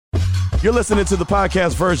You're listening to the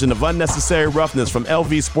podcast version of Unnecessary Roughness from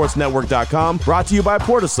LVSportsNetwork.com, brought to you by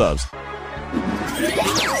Porta Subs.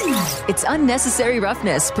 It's Unnecessary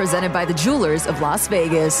Roughness, presented by the Jewelers of Las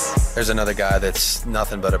Vegas. There's another guy that's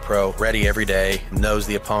nothing but a pro, ready every day, knows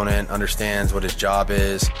the opponent, understands what his job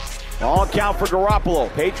is. All count for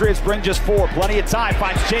Garoppolo. Patriots bring just 4. Plenty of time.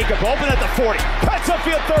 Finds Jacob open at the 40. Cuts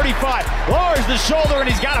upfield 35. Lowers the shoulder, and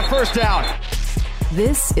he's got a first down.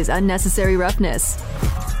 This is Unnecessary Roughness.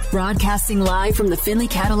 Broadcasting live from the Finley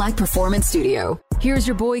Cadillac Performance Studio. Here's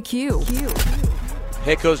your boy Q.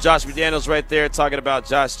 Head coach Josh McDaniels right there talking about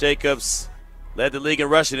Josh Jacobs. Led the league in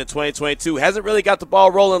rushing in 2022. Hasn't really got the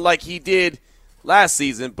ball rolling like he did last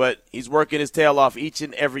season, but he's working his tail off each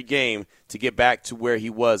and every game to get back to where he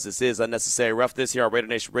was. This is Unnecessary Roughness here on Raider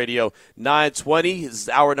Nation Radio 920. This is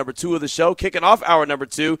hour number 2 of the show. Kicking off hour number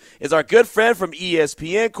 2 is our good friend from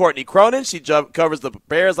ESPN, Courtney Cronin. She covers the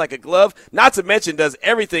Bears like a glove, not to mention does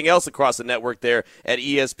everything else across the network there at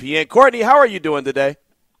ESPN. Courtney, how are you doing today?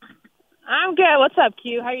 I'm good. What's up,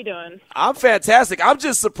 Q? How you doing? I'm fantastic. I'm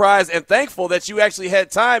just surprised and thankful that you actually had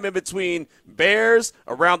time in between Bears,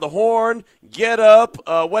 Around the Horn, Get Up.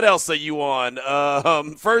 What else are you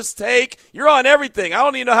on? First Take. You're on everything. I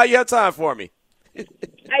don't even know how you have time for me. I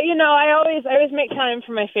always make time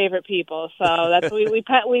for my favorite people. So that's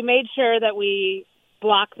we made sure that we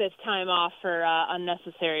block this time off for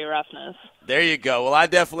Unnecessary Roughness. There you go. Well, I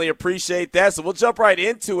definitely appreciate that. So we'll jump right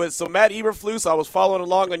into it. So Matt Eberflus, I was following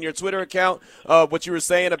along on your Twitter account what you were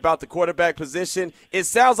saying about the quarterback position. It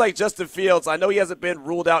sounds like Justin Fields, I know he hasn't been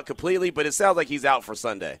ruled out completely, but it sounds like he's out for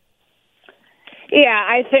Sunday. Yeah,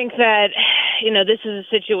 I think that, this is a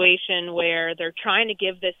situation where they're trying to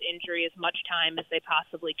give this injury as much time as they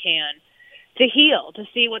possibly can to heal, to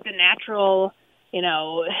see what the natural –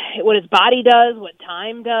 what his body does, what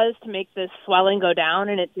time does to make this swelling go down.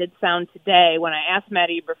 And it did sound today when I asked Matt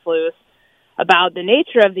Eberflus about the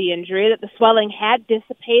nature of the injury that the swelling had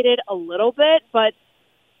dissipated a little bit, but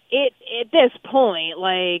at this point,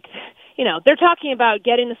 they're talking about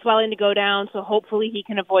getting the swelling to go down so hopefully he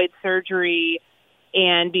can avoid surgery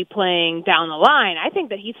and be playing down the line. I think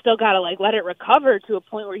that he's still got to let it recover to a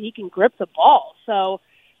point where he can grip the ball. So,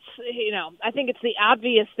 I think it's the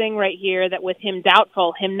obvious thing right here that with him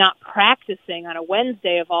doubtful, him not practicing on a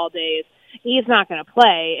Wednesday of all days, he's not going to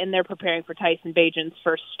play, and they're preparing for Tyson Bagent's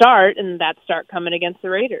first start, and that start coming against the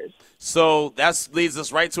Raiders. So that leads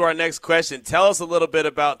us right to our next question. Tell us a little bit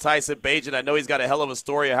about Tyson Bagent. I know he's got a hell of a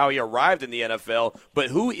story of how he arrived in the NFL, but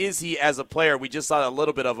who is he as a player? We just saw a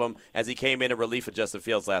little bit of him as he came in relief of Justin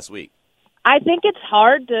Fields last week. I think it's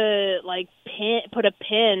hard to, put a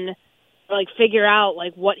pin figure out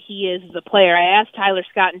what he is as a player. I asked Tyler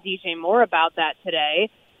Scott and DJ Moore about that today,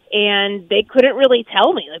 and they couldn't really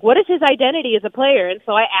tell me what is his identity as a player. And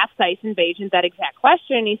so I asked Tyson Bagent that exact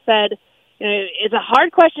question, and he said, it's a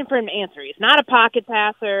hard question for him to answer. He's not a pocket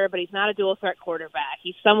passer, but he's not a dual threat quarterback.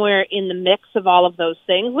 He's somewhere in the mix of all of those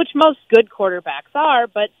things, which most good quarterbacks are,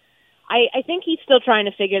 but I think he's still trying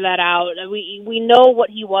to figure that out. We know what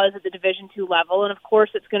he was at the Division II level, and of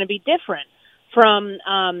course it's going to be different from,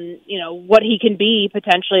 what he can be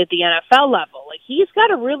potentially at the NFL level. He's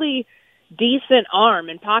got a really decent arm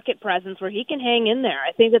and pocket presence where he can hang in there.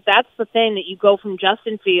 I think that that's the thing, that you go from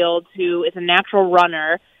Justin Fields, who is a natural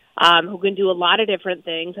runner, who can do a lot of different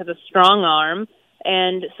things, has a strong arm,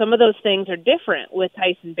 and some of those things are different with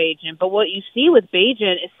Tyson Bagent. But what you see with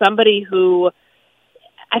Bagent is somebody who,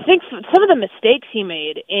 I think some of the mistakes he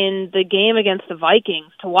made in the game against the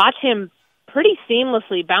Vikings, to watch him pretty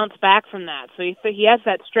seamlessly bounce back from that. So he has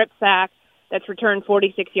that strip sack that's returned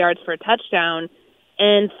 46 yards for a touchdown,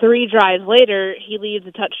 and 3 drives later, he leads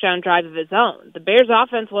a touchdown drive of his own. The Bears'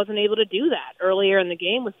 offense wasn't able to do that earlier in the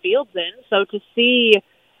game with Fields in. So to see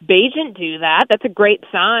Bagent do that, that's a great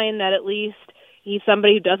sign that at least he's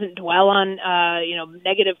somebody who doesn't dwell on,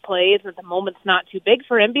 negative plays, and at the moment's not too big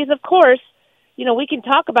for him, because, of course, we can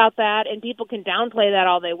talk about that and people can downplay that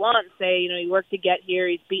all they want and say, he worked to get here,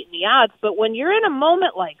 he's beaten the odds. But when you're in a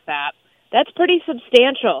moment like that, that's pretty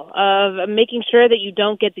substantial of making sure that you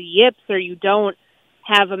don't get the yips or you don't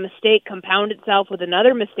have a mistake compound itself with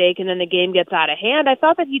another mistake and then the game gets out of hand. I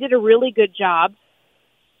thought that he did a really good job,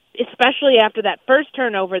 especially after that first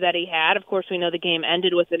turnover that he had. Of course, we know the game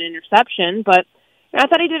ended with an interception, but I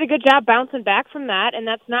thought he did a good job bouncing back from that, and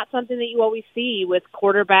that's not something that you always see with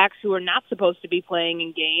quarterbacks who are not supposed to be playing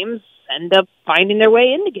in games end up finding their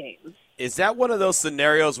way into games. Is that one of those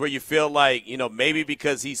scenarios where you feel like, maybe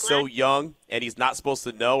because he's so young and he's not supposed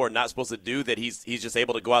to know or not supposed to do that he's just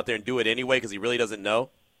able to go out there and do it anyway because he really doesn't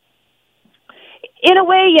know? In a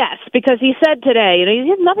way, yes, because he said today, he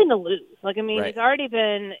has nothing to lose. Like, I mean, Right. He's already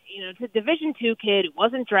been, to Division II kid who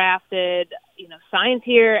wasn't drafted, signs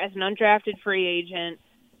here as an undrafted free agent,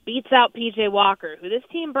 beats out P.J. Walker, who this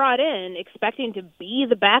team brought in expecting to be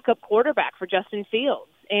the backup quarterback for Justin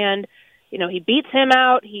Fields. And, he beats him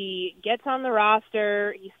out. He gets on the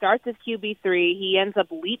roster. He starts as QB3. He ends up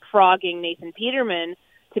leapfrogging Nathan Peterman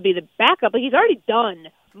to be the backup. But he's already done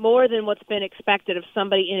more than what's been expected of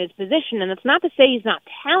somebody in his position. And it's not to say he's not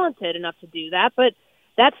talented enough to do that, but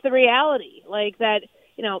that's the reality. Like that,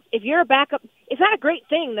 if you're a backup, it's not a great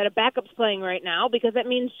thing that a backup's playing right now because that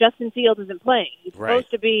means Justin Fields isn't playing. You're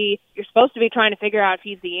supposed to be trying to figure out if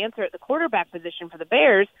he's the answer at the quarterback position for the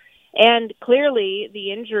Bears. And clearly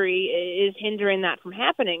the injury is hindering that from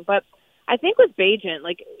happening. But I think with Bagent,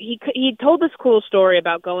 like he told this cool story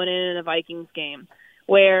about going in a Vikings game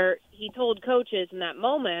where he told coaches in that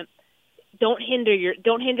moment, don't hinder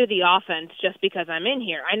the offense just because I'm in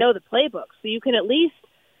here. I know the playbook, so you can at least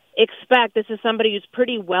expect this is somebody who's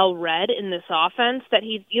pretty well read in this offense that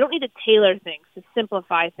you don't need to tailor things, to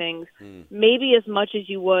simplify things maybe as much as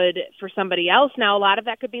you would for somebody else. Now, a lot of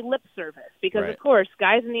that could be lip service because, Right. Of course,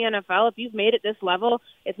 guys in the NFL, if you've made it this level,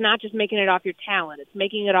 it's not just making it off your talent. It's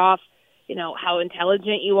making it off, how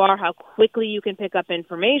intelligent you are, how quickly you can pick up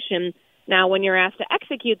information. Now, when you're asked to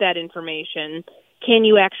execute that information, can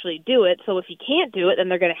you actually do it? So if you can't do it, then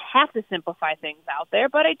they're going to have to simplify things out there.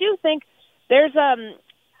 But I do think there's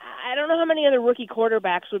I don't know how many other rookie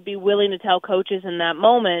quarterbacks would be willing to tell coaches in that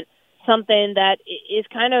moment something that is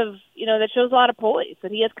kind of, that shows a lot of poise,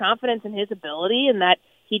 that he has confidence in his ability and that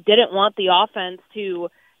he didn't want the offense to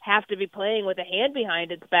have to be playing with a hand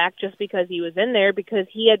behind its back just because he was in there, because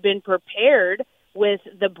he had been prepared with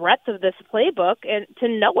the breadth of this playbook and to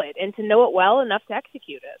know it well enough to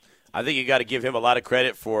execute it. I think you got to give him a lot of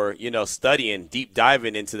credit for, studying, deep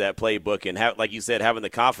diving into that playbook and, like you said, having the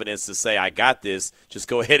confidence to say, I got this. Just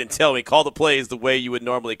go ahead and tell me. Call the plays the way you would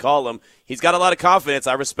normally call them. He's got a lot of confidence.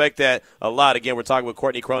 I respect that a lot. Again, we're talking with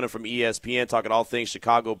Courtney Cronin from ESPN, talking all things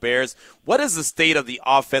Chicago Bears. What is the state of the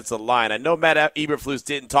offensive line? I know Matt Eberflus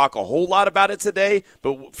didn't talk a whole lot about it today,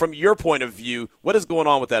 but from your point of view, what is going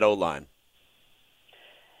on with that O-line?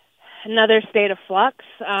 Another state of flux.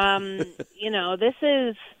 This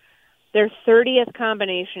is their 30th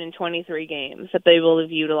combination in 23 games that they will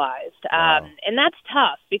have utilized. Wow. And that's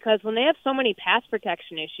tough because when they have so many pass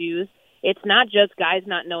protection issues, it's not just guys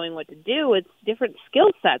not knowing what to do. It's different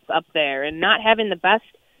skill sets up there and not having the best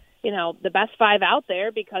five out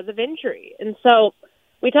there because of injury. And so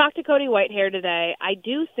we talked to Cody Whitehair today. I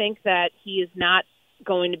do think that he is not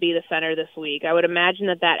going to be the center this week. I would imagine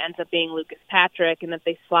that ends up being Lucas Patrick and that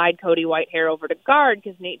they slide Cody Whitehair over to guard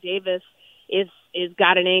because Nate Davis is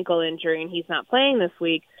got an ankle injury and he's not playing this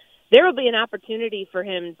week. There will be an opportunity for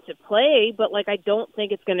him to play, but I don't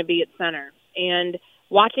think it's going to be at center. And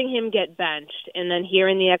watching him get benched and then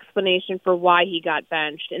hearing the explanation for why he got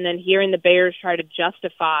benched and then hearing the Bears try to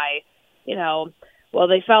justify,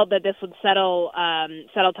 they felt that this would settle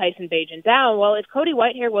Tyson Bagent down. Well, if Cody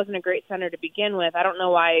Whitehair wasn't a great center to begin with, I don't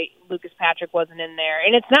know why Lucas Patrick wasn't in there.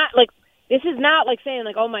 And it's not this is not saying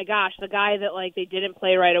oh my gosh, the guy that they didn't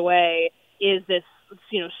play right away is this,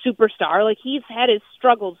 superstar. He's had his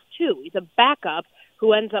struggles too. He's a backup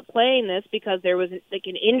who ends up playing this because there was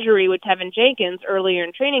an injury with Tevin Jenkins earlier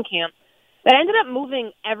in training camp that ended up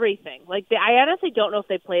moving everything. I honestly don't know if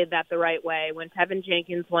they played that the right way when Tevin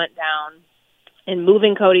Jenkins went down and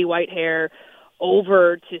moving Cody Whitehair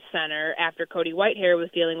over to center after Cody Whitehair was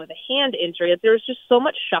dealing with a hand injury. There was just so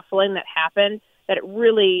much shuffling that happened that it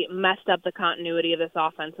really messed up the continuity of this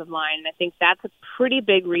offensive line. And I think that's a pretty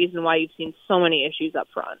big reason why you've seen so many issues up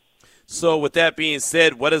front. So with that being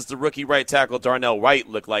said, what does the rookie right tackle Darnell Wright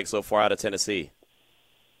look like so far out of Tennessee?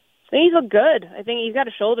 I think he's looked good. I think he's got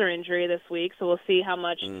a shoulder injury this week, so we'll see how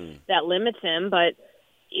much that limits him. But,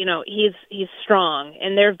 he's strong.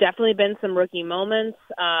 And there have definitely been some rookie moments,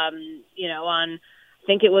 I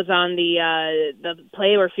think it was on the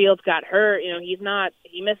play where Fields got hurt.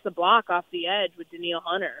 He missed the block off the edge with Danielle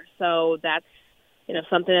Hunter. So that's,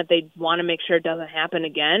 something that they want to make sure doesn't happen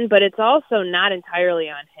again. But it's also not entirely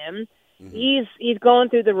on him. Mm-hmm. He's going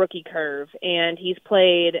through the rookie curve, and he's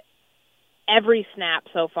played every snap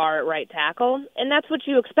so far at right tackle. And that's what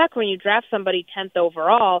you expect when you draft somebody 10th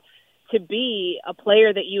overall to be a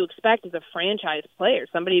player that you expect is a franchise player,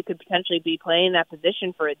 somebody who could potentially be playing that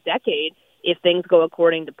position for a decade if things go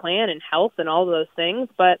according to plan and health and all those things.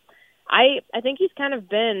 But I think he's kind of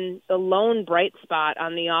been the lone bright spot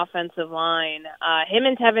on the offensive line, him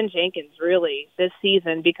and Tevin Jenkins really this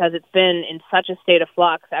season, because it's been in such a state of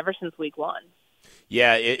flux ever since week one.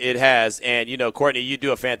 Yeah, it has. And, Courtney, you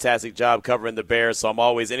do a fantastic job covering the Bears. So I'm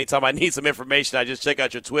always, anytime I need some information, I just check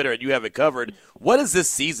out your Twitter and you have it covered. What has this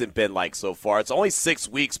season been like so far? It's only 6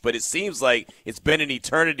 weeks, but it seems like it's been an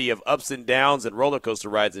eternity of ups and downs and roller coaster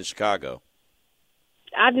rides in Chicago.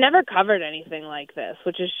 I've never covered anything like this,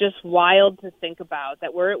 which is just wild to think about,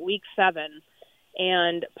 that we're at week 7.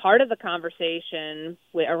 And part of the conversation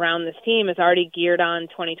around this team is already geared on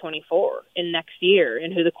 2024 in next year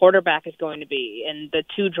and who the quarterback is going to be and the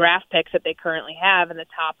 2 draft picks that they currently have in the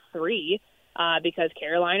top 3 because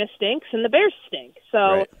Carolina stinks and the Bears stink. So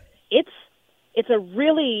right. It's a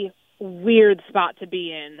really weird spot to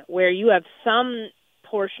be in where you have some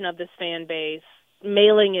portion of this fan base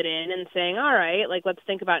mailing it in and saying, all right, let's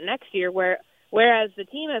think about next year, whereas the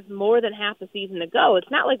team has more than half the season to go. It's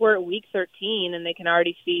not like we're at week 13 and they can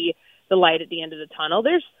already see the light at the end of the tunnel.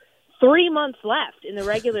 There's 3 months left in the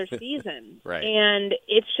regular season. Right. And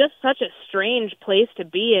it's just such a strange place to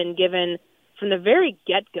be in, given from the very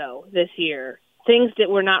get-go this year, things that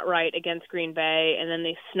were not right against Green Bay, and then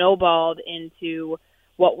they snowballed into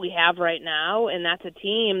what we have right now, and that's a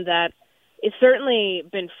team that it's certainly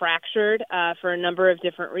been fractured for a number of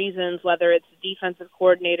different reasons, whether it's the defensive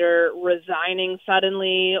coordinator resigning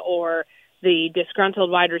suddenly or the disgruntled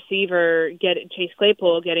wide receiver, Chase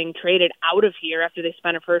Claypool, getting traded out of here after they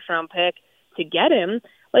spent a first-round pick to get him.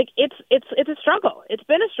 It's a struggle. It's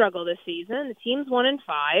been a struggle this season. The team's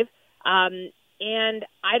 1-5, and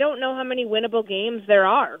I don't know how many winnable games there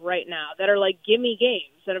are right now that are gimme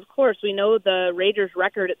games. And, of course, we know the Raiders'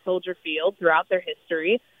 record at Soldier Field throughout their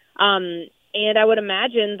history. And I would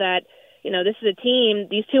imagine that, this is a team,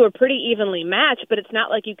 these two are pretty evenly matched, but it's not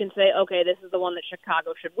like you can say, okay, this is the one that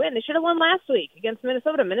Chicago should win. They should have won last week against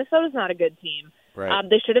Minnesota. Minnesota's not a good team. Right.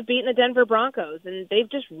 They should have beaten the Denver Broncos, and they've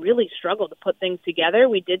just really struggled to put things together.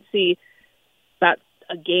 We did see about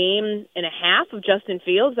a game and a half of Justin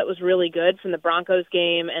Fields that was really good from the Broncos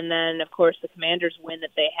game, and then, of course, the Commanders win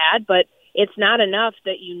that they had, but it's not enough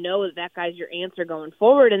that that guy's your answer going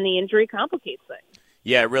forward, and the injury complicates things.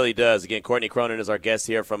 Yeah, it really does. Again, Courtney Cronin is our guest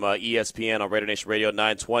here from ESPN on Raider Nation Radio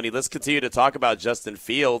 920. Let's continue to talk about Justin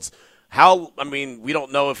Fields. We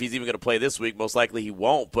don't know if he's even going to play this week. Most likely he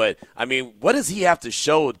won't. But, what does he have to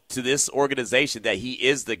show to this organization that he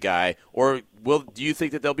is the guy? Or do you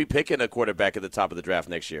think that they'll be picking a quarterback at the top of the draft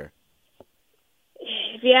next year?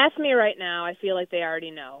 If you ask me right now, I feel like they already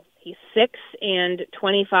know. He's 6 and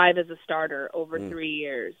 25 as a starter over 3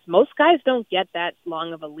 years. Most guys don't get that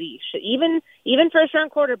long of a leash. Even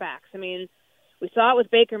first-round quarterbacks. We saw it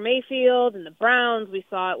with Baker Mayfield and the Browns. We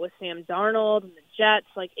saw it with Sam Darnold and the Jets.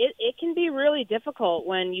 It can be really difficult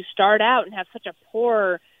when you start out and have such a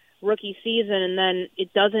poor rookie season, and then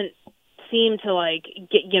it doesn't seem to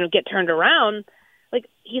get turned around.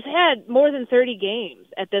 He's had more than 30 games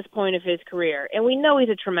at this point of his career, and we know he's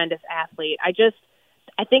a tremendous athlete.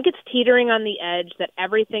 I think it's teetering on the edge that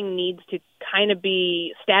everything needs to kind of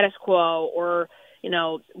be status quo or,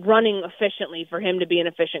 running efficiently for him to be an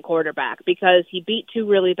efficient quarterback, because he beat 2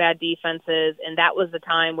 really bad defenses, and that was the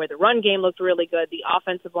time where the run game looked really good. The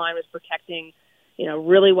offensive line was protecting,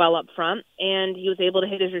 really well up front, and he was able to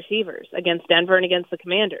hit his receivers against Denver and against the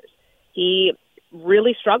Commanders. He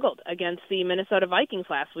really struggled against the Minnesota Vikings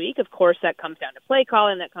last week. Of course, that comes down to play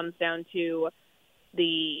calling, that comes down to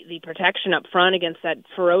the protection up front against that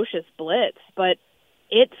ferocious blitz. But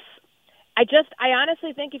I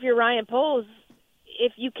honestly think if you're Ryan Poles,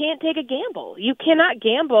 if you can't take a gamble, you cannot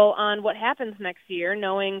gamble on what happens next year,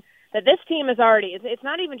 knowing that this team is already, it's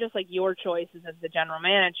not even just your choices as the general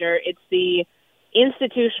manager, it's the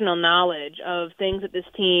institutional knowledge of things that this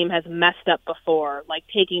team has messed up before, like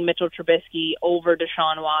taking Mitchell Trubisky over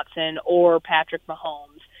Deshaun Watson or Patrick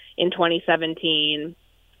Mahomes in 2017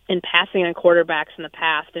 and passing on quarterbacks in the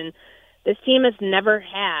past. And this team has never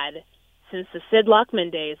had, since the Sid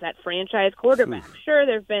Luckman days, that franchise quarterback. Sure,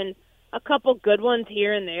 there have been a couple good ones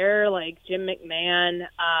here and there, like Jim McMahon,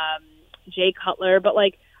 Jay Cutler, but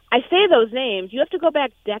I say those names, you have to go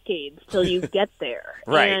back decades till you get there.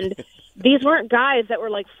 Right. And these weren't guys that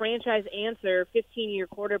were franchise answer, 15-year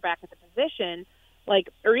quarterback at the position,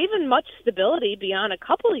 or even much stability beyond a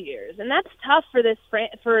couple of years. And that's tough for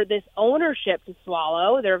this ownership to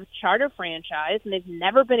swallow. They're a charter franchise, and they've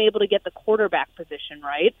never been able to get the quarterback position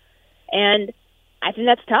right. And I think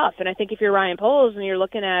that's tough. And I think if you're Ryan Poles and you're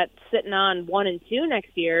looking at sitting on 1 and 2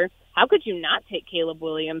 next year, how could you not take Caleb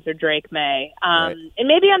Williams or Drake May? Right. And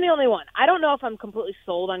maybe I'm the only one. I don't know if I'm completely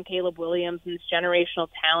sold on Caleb Williams and this generational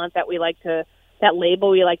talent that that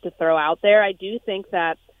label we like to throw out there. I do think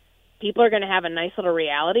that people are going to have a nice little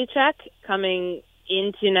reality check coming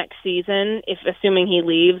into next season, assuming he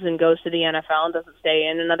leaves and goes to the NFL and doesn't stay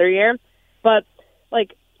in another year. But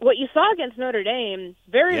like, what you saw against Notre Dame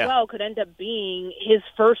very well could end up being his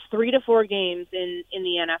first 3 to 4 games in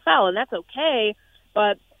the NFL, and that's okay,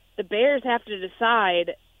 but the Bears have to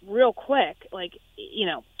decide real quick, like,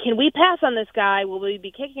 can we pass on this guy? Will we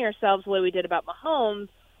be kicking ourselves the way we did about Mahomes,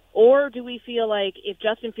 or do we feel like if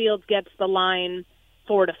Justin Fields gets the line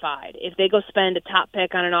fortified, if they go spend a top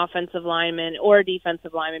pick on an offensive lineman or a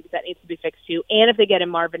defensive lineman, because that needs to be fixed too, and if they get in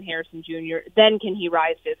Marvin Harrison Jr., then can he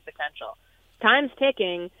rise to his potential? Time's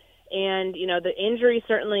ticking, and, the injury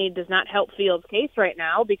certainly does not help Fields' case right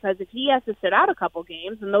now, because if he has to sit out a couple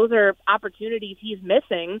games, and those are opportunities he's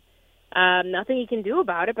missing, nothing he can do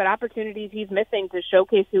about it, but opportunities he's missing to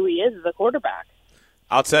showcase who he is as a quarterback.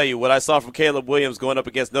 I'll tell you, what I saw from Caleb Williams going up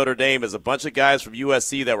against Notre Dame is a bunch of guys from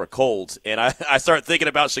USC that were cold. And I started thinking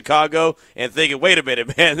about Chicago and thinking, wait a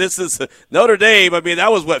minute, man, this is Notre Dame. I mean,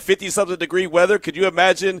 that was, 50-something degree weather? Could you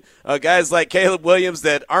imagine guys like Caleb Williams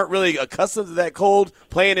that aren't really accustomed to that cold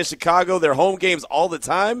playing in Chicago, their home games all the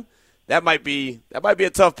time? That might be a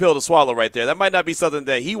tough pill to swallow right there. That might not be something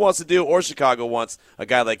that he wants to do or Chicago wants a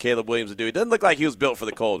guy like Caleb Williams to do. It doesn't look like he was built for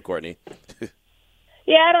the cold, Courtney.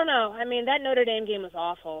 Yeah, I don't know. I mean, that Notre Dame game was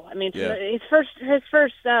awful. I mean, his first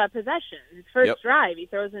possession, his first drive, he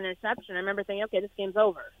throws an interception. I remember thinking, okay, this game's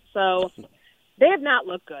over. So they have not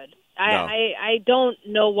looked good. I don't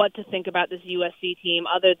know what to think about this USC team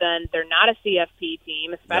other than they're not a CFP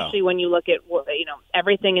team, especially when you look at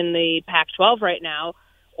everything in the Pac-12 right now.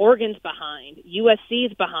 Oregon's behind.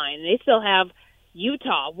 USC's behind. And they still have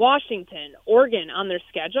Utah, Washington, Oregon on their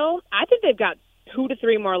schedule. I think they've got 2 to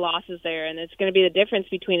 3 more losses there, and it's going to be the difference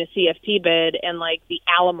between a CFP bid and, like, the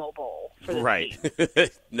Alamo Bowl for the team.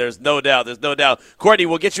 There's no doubt. Courtney,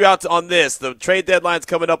 we'll get you out on this. The trade deadline's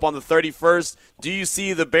coming up on the 31st. Do you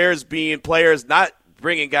see the Bears being players, not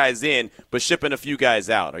bringing guys in, but shipping a few guys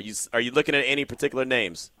out? Are you looking at any particular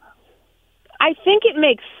names? I think it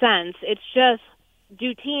makes sense. It's just,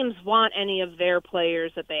 do teams want any of their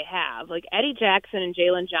players that they have? Like Eddie Jackson and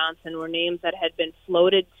Jalen Johnson were names that had been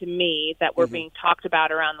floated to me that were being talked about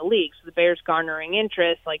around the league. So the Bears garnering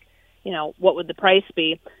interest, like, what would the price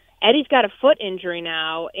be? Eddie's got a foot injury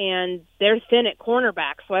now, and they're thin at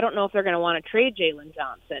cornerback, so I don't know if they're going to want to trade Jalen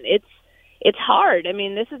Johnson. It's hard. I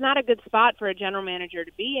mean, this is not a good spot for a general manager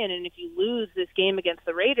to be in, and if you lose this game against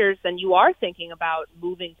the Raiders, then you are thinking about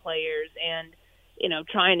moving players and,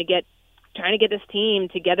 trying to get this team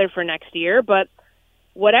together for next year. But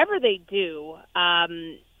whatever they do,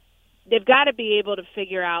 they've got to be able to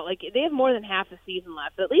figure out, like, they have more than half the season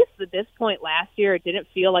left. At least at this point last year, it didn't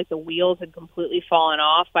feel like the wheels had completely fallen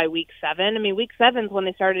off by week 7. I mean, week 7 is when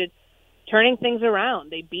they started turning things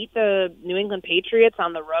around. They beat the New England Patriots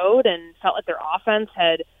on the road and felt like their offense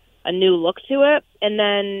had a new look to it. And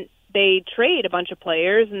then they trade a bunch of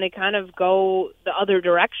players and they kind of go the other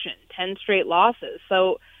direction, 10 straight losses.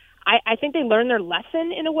 So I think they learned their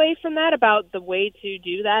lesson in a way from that about the way to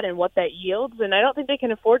do that and what that yields, and I don't think they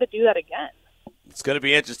can afford to do that again. It's going to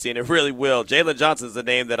be interesting. It really will. Jalen Johnson's a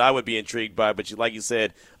name that I would be intrigued by, but like you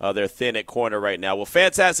said, they're thin at corner right now. Well,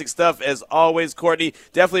 fantastic stuff as always, Courtney.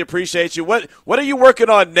 Definitely appreciate you. What are you working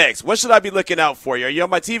on next? What should I be looking out for you? Are you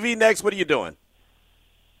on my TV next? What are you doing?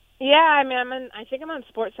 Yeah, I mean, I think I'm on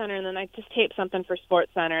SportsCenter, and then I just taped something for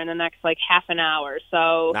SportsCenter in the next half an hour.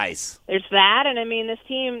 So nice. There's that, and I mean, this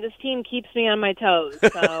team keeps me on my toes.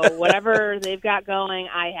 So whatever they've got going,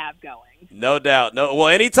 I have going. No doubt. Well,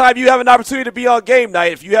 anytime you have an opportunity to be on game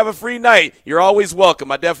night, if you have a free night, you're always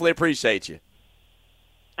welcome. I definitely appreciate you.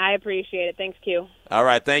 I appreciate it. Thanks, Q. All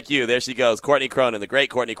right, thank you. There she goes, Courtney Cronin, the great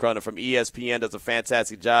Courtney Cronin from ESPN, does a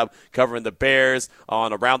fantastic job covering the Bears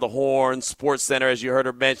on Around the Horn, Sports Center, as you heard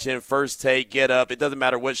her mention, First Take, Get Up. It doesn't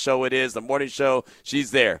matter what show it is, the morning show, she's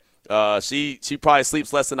there. She probably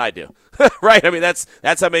sleeps less than I do, right? I mean, that's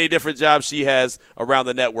how many different jobs she has around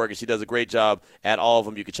the network, and she does a great job at all of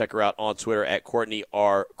them. You can check her out on Twitter at Courtney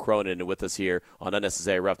R. Cronin, and with us here on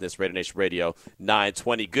Unnecessary Roughness, Raider Nation Radio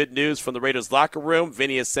 920. Good news from the Raiders locker room.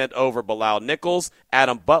 Vinny has sent over Bilal Nichols,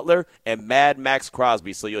 Adam Butler, and Mad Max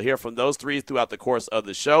Crosby. So you'll hear from those three throughout the course of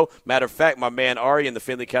the show. Matter of fact, my man Ari in the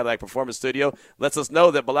Finley Cadillac Performance Studio lets us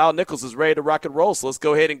know that Bilal Nichols is ready to rock and roll. So let's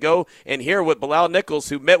go ahead and go and hear what Bilal Nichols,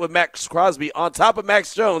 who met with Max Crosby on top of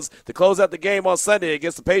Max Jones to close out the game on Sunday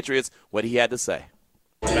against the Patriots, what he had to say.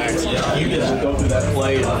 Max, you just go through that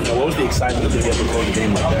play. What was the excitement to be able to close the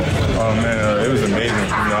game like that? Oh, man, it was amazing.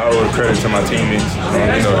 I owe credit to my teammates.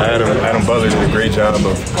 Adam Butler did a great job of,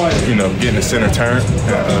 getting the center turn.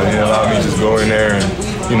 It allowed me to just go in there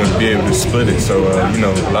and, be able to split it. So, a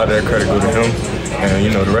lot of that credit go to him.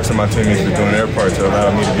 And, the rest of my teammates are doing their part to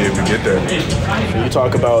allow me to be able to get there. When you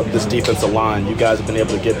talk about this defensive line, you guys have been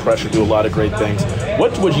able to get pressure, do a lot of great things.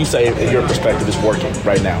 What would you say, in your perspective, is working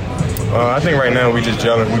right now? I think right now we just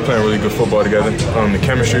gelling. We playing really good football together. The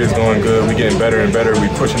chemistry is going good. We getting better and better. We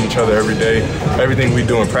pushing each other every day. Everything we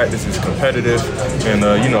do in practice is competitive. And,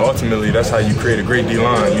 ultimately that's how you create a great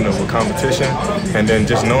D-line, with competition. And then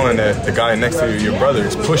just knowing that the guy next to you, your brother,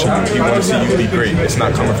 is pushing you. He wants to see you be great. It's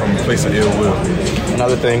not coming from a place of ill will.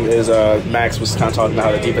 Another thing is Max was kind of talking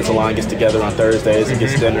about how the defensive line gets together on Thursdays and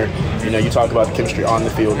gets dinner. You talk about the chemistry on the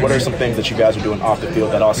field. What are some things that you guys are doing off the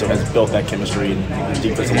field that also has built that chemistry in the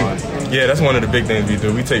defensive line? Yeah, that's one of the big things we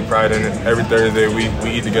do. We take pride in it. Every Thursday we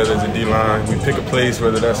eat together as a D-line. We pick a place,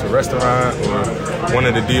 whether that's a restaurant or one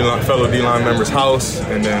of the fellow D-line members' house,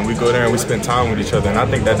 and then we go there and we spend time with each other. And I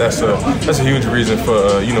think that's a huge reason for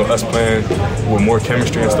us playing with more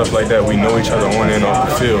chemistry and stuff like that. We know each other on and off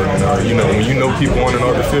the field. And when you know people on and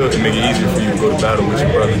off the field, it makes it easier for you to go to battle with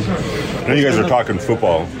your brothers. I know you guys are talking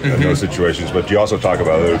football in those situations, but you also talk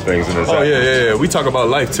about other things. Yeah. We talk about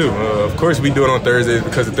life, too. Of course, we do it on Thursdays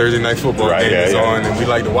because the Thursday night football game is on, and we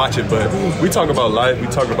like to watch it. But we talk about life. We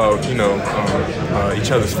talk about,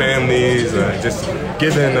 each other's families, just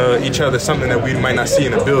giving each other something that we might not see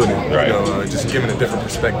in a building. Right. Just giving a different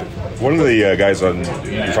perspective. One of the guys you're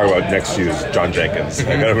talking about next to you is John Jenkins.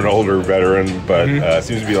 Kind of an older veteran, but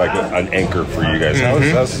seems to be like an anchor for you guys.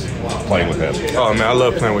 How's playing with him? Oh, man, I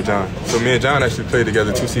love playing with John. So me and John actually played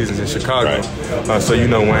together 2 seasons in Chicago. Right.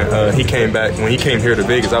 When he came back, when he came here to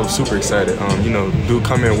Vegas, I was super excited. Dude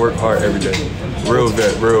come in and work hard every day. Real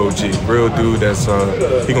vet, real OG, real dude that's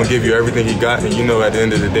he gonna give you everything he got, and at the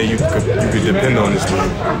end of the day you could depend on this dude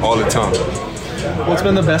all the time. What's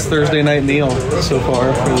been the best Thursday night meal so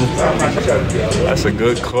far? That's a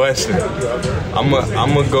good question. I'm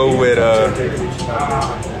gonna go with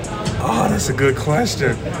that's a good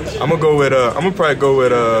question. I'm gonna probably go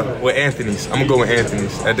with Anthony's. I'm gonna go with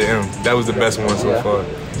Anthony's at the end. That was the best one so far.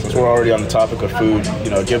 Since we're already on the topic of food,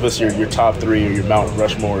 give us your top 3 or your Mount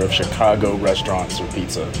Rushmore of Chicago restaurants or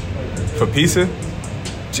pizza. For pizza,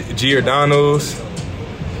 Giordano's.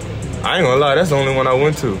 I ain't gonna lie, that's the only one I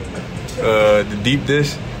went to. The deep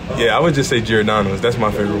dish, I would just say Giordano's. That's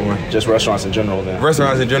my favorite one. Just restaurants in general, then.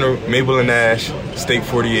 Restaurants in general, Mabel and Ash, Steak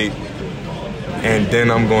 48, and then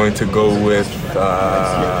I'm going to go with the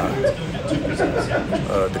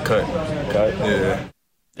Cut. Yeah.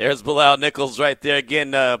 There's Bilal Nichols right there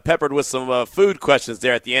again, peppered with some food questions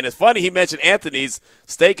there at the end. It's funny he mentioned Anthony's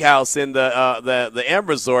Steakhouse in the M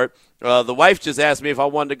Resort. The wife just asked me if I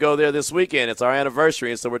wanted to go there this weekend. It's our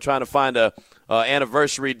anniversary, and so we're trying to find a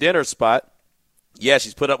anniversary dinner spot. Yeah,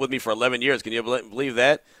 she's put up with me for 11 years. Can you believe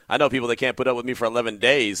that? I know people that can't put up with me for 11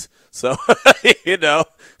 days. So,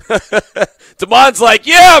 Damon's like,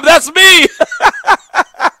 yeah, that's me.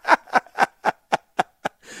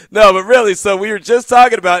 No, but really, so we were just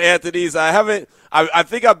talking about Anthony's. I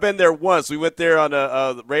think I've been there once. We went there on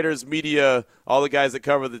the Raiders media, all the guys that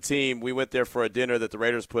cover the team. We went there for a dinner that the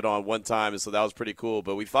Raiders put on one time, and so that was pretty cool.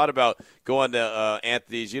 But we thought about going to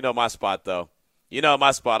Anthony's. You know my spot, though.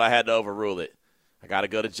 I had to overrule it. I got to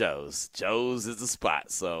go to Joe's. Joe's is the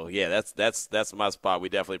spot. So, yeah, that's my spot. We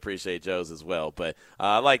definitely appreciate Joe's as well. But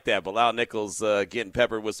I like that. Bilal Nichols getting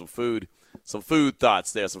peppered with some food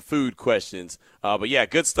thoughts there, some food questions. But, yeah,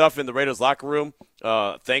 good stuff in the Raiders locker room.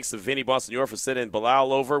 Thanks to Vinny Bonsignor for sending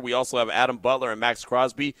Bilal over. We also have Adam Butler and Max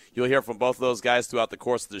Crosby. You'll hear from both of those guys throughout the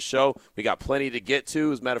course of the show. We got plenty to get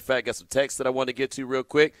to. As a matter of fact, got some texts that I want to get to real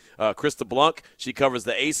quick. Krista Blunk, she covers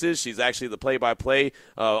the Aces. She's actually the play-by-play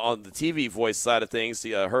on the TV voice side of things.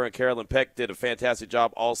 Her and Carolyn Peck did a fantastic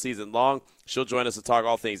job all season long. She'll join us to talk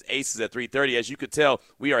all things Aces at 3:30. As you could tell,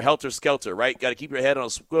 we are helter-skelter, right? Got to keep your head on a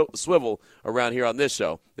swivel around here on this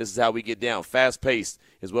show. This is how we get down. Fast-paced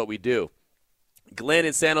is what we do. Glenn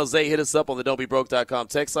in San Jose, hit us up on the don'tbebroke.com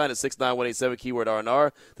text line at 69187, keyword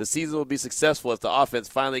R&R. The season will be successful if the offense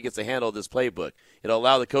finally gets a handle of this playbook. It'll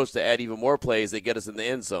allow the coach to add even more plays that get us in the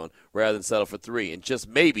end zone rather than settle for 3. And just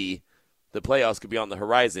maybe the playoffs could be on the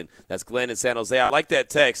horizon. That's Glenn in San Jose. I like that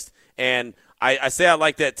text, and I say I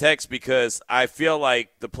like that text because I feel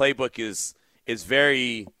like the playbook is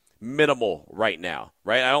very minimal right now,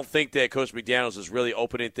 right? I don't think that Coach McDaniels is really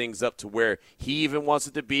opening things up to where he even wants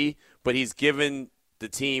it to be, but he's given the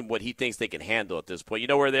team what he thinks they can handle at this point. You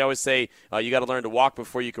know where they always say you got to learn to walk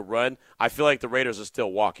before you can run? I feel like the Raiders are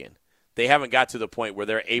still walking. They haven't got to the point where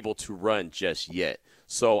they're able to run just yet.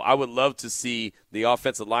 So I would love to see the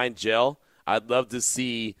offensive line gel. I'd love to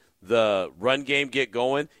see the run game get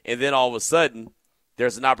going, and then all of a sudden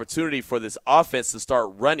there's an opportunity for this offense to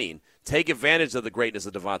start running Take advantage of the greatness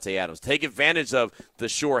of Devontae Adams. Take advantage of the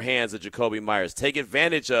sure hands of Jacoby Myers. Take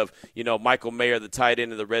advantage of, Michael Mayer, the tight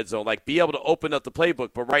end in the red zone. Like, be able to open up the playbook.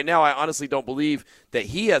 But right now, I honestly don't believe that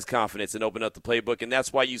he has confidence in opening up the playbook, and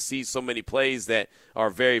that's why you see so many plays that are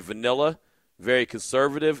very vanilla, very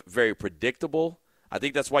conservative, very predictable. I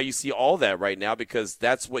think that's why you see all that right now, because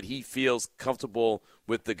that's what he feels comfortable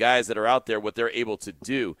with the guys that are out there, what they're able to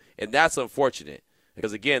do. And that's unfortunate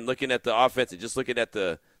because, again, looking at the offense and just looking at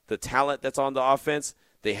the talent that's on the offense,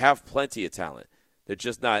 they have plenty of talent. They're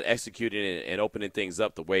just not executing and opening things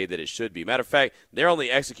up the way that it should be. Matter of fact, they're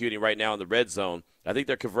only executing right now in the red zone. I think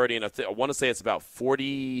they're converting, I want to say it's about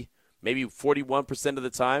 40, maybe 41% of the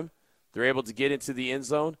time they're able to get into the end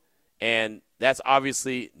zone. And that's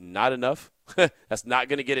obviously not enough. That's not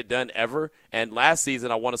going to get it done ever. And last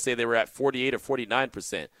season, I want to say they were at 48 or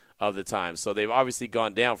 49% of the time. So they've obviously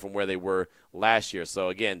gone down from where they were last year. So,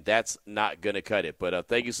 again, that's not going to cut it. But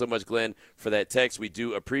thank you so much, Glenn, for that text. We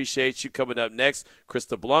do appreciate you. Coming up next,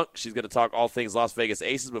 Krista Blunk. She's going to talk all things Las Vegas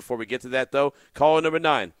Aces. Before we get to that, though, caller number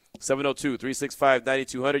 9.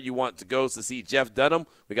 702-365-9200. You want to go to see Jeff Dunham.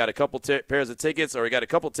 We got a couple pairs of tickets, or we got a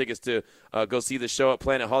couple tickets to go see the show at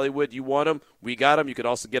Planet Hollywood. You want them? We got them. You can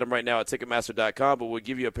also get them right now at Ticketmaster.com, but we'll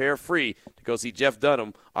give you a pair free to go see Jeff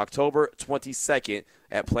Dunham October 22nd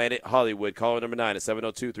at Planet Hollywood. Caller number 9 at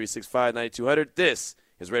 702-365-9200. This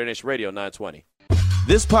is Radio Nation Radio 920.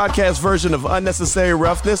 This podcast version of Unnecessary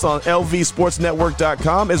Roughness on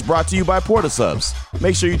LVSportsNetwork.com is brought to you by PortaSubs.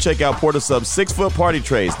 Make sure you check out PortaSubs 6-foot party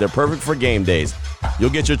trays. They're perfect for game days. You'll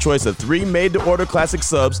get your choice of 3 made-to-order classic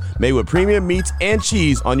subs made with premium meats and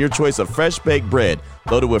cheese on your choice of fresh-baked bread,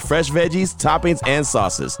 loaded with fresh veggies, toppings, and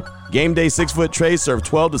sauces. Game day 6-foot trays serve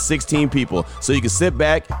 12 to 16 people, so you can sit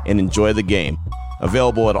back and enjoy the game.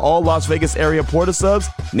 Available at all Las Vegas area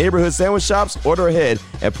PortaSubs, neighborhood sandwich shops. Order ahead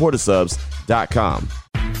at PortaSubs.com.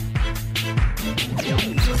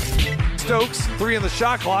 Stokes, 3 in the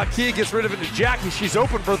shot clock. Kia gets rid of it to Jackie. She's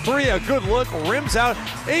open for 3. A good look. Rims out.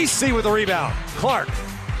 AC with the rebound. Clark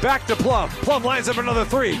back to Plum. Plum lines up another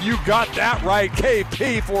 3. You got that right.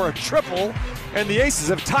 KP for a triple. And the Aces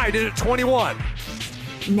have tied it at 21.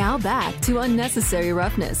 Now back to Unnecessary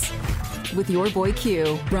Roughness with your boy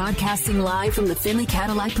Q, broadcasting live from the Finley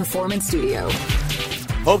Cadillac Performance Studio.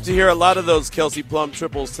 Hope to hear a lot of those Kelsey Plum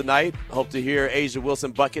triples tonight. Hope to hear Asia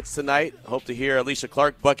Wilson buckets tonight. Hope to hear Alicia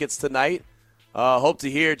Clark buckets tonight. Hope to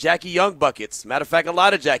hear Jackie Young buckets. Matter of fact, a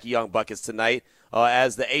lot of Jackie Young buckets tonight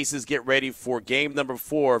as the Aces get ready for game number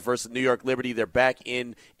 4 versus New York Liberty. They're back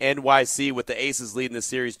in NYC with the Aces leading the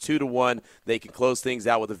series 2-1. They can close things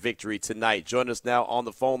out with a victory tonight. Join us now on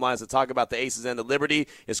the phone lines to talk about the Aces and the Liberty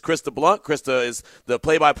is Krista Blunk. Krista is the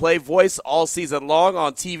play-by-play voice all season long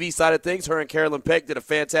on TV side of things. Her and Carolyn Peck did a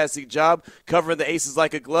fantastic job covering the Aces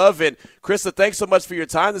like a glove. And Krista, thanks so much for your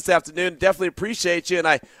time this afternoon. Definitely appreciate you. And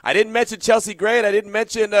I didn't mention Chelsea Gray and I didn't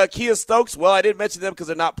mention Kia Stokes. Well, I didn't mention them because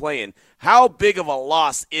they're not playing. How big of a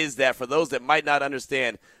loss is that for those that might not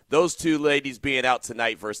understand those two ladies being out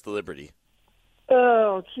tonight versus the Liberty?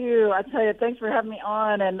 Oh, Q, I tell you, thanks for having me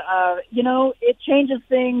on. And, it changes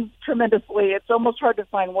things tremendously. It's almost hard to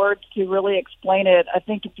find words to really explain it. I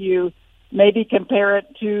think if you maybe compare it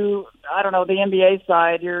to, I don't know, the NBA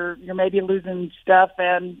side, you're maybe losing Steph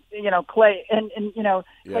and, Clay and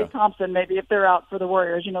Clay Thompson, maybe if they're out for the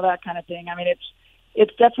Warriors, that kind of thing. I mean,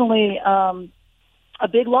 it's definitely a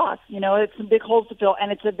big loss. It's some big holes to fill,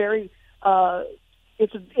 and it's a very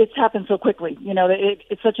it's happened so quickly.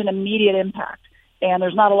 It's such an immediate impact, and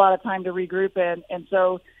there's not a lot of time to regroup. And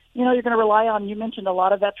so, you're going to rely on, you mentioned a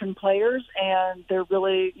lot of veteran players, and they're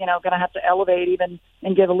really, going to have to elevate even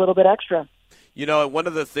and give a little bit extra. One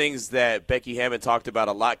of the things that Becky Hammond talked about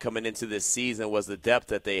a lot coming into this season was the depth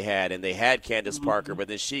that they had. And they had Candace Parker, but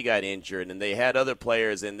then she got injured. And they had other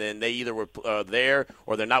players, and then they either were there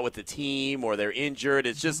or they're not with the team or they're injured.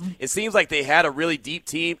 It's just it seems like they had a really deep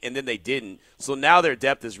team, and then they didn't. So now their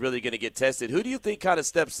depth is really going to get tested. Who do you think kind of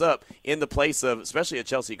steps up in the place of especially a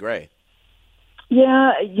Chelsea Gray?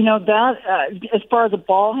 Yeah, that as far as the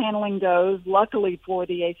ball handling goes, luckily for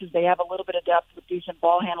the Aces, they have a little bit of depth with decent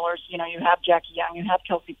ball handlers. You have Jackie Young, you have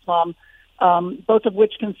Kelsey Plum, both of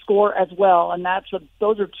which can score as well. And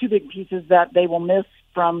those are 2 big pieces that they will miss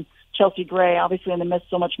from Chelsea Gray, obviously, and they miss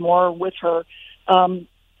so much more with her.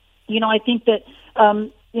 I think that,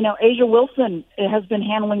 Asia Wilson has been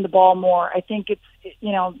handling the ball more. I think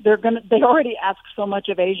they already ask so much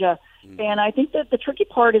of Asia. And I think that the tricky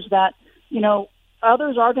part is that,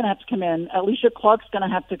 others are going to have to come in. Alicia Clark's going to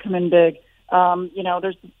have to come in big.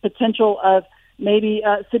 There's the potential of maybe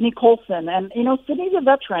Sydney Colson. And, Sydney's a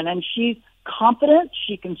veteran, and she's confident.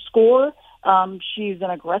 She can score. She's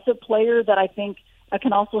an aggressive player that I think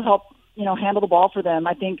can also help, handle the ball for them.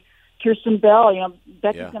 I think Kirsten Bell,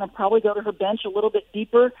 Becky's going to probably go to her bench a little bit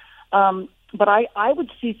deeper. But I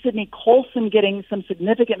would see Sydney Colson getting some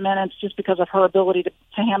significant minutes just because of her ability to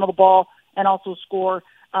handle the ball and also score.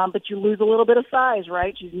 But you lose a little bit of size,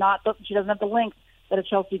 right? She doesn't have the length that a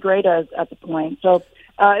Chelsea Gray does at the point. So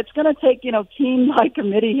it's going to take, team by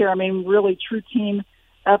committee here. I mean, really true team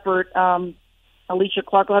effort. Alicia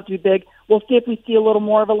Clark will have to be big. We'll see if we see a little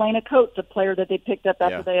more of Elena Coates, a player that they picked up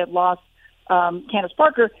after they had lost Candace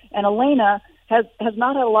Parker. And Elena has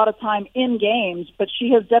not had a lot of time in games, but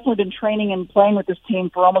she has definitely been training and playing with this team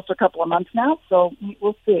for almost a couple of months now. So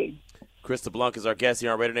we'll see. Krista Blunk is our guest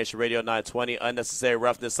here on Raider Nation Radio 920. Unnecessary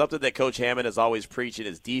roughness. Something that Coach Hammond is always preaching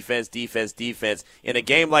is defense, defense, defense. In a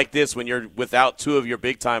game like this, when you're without two of your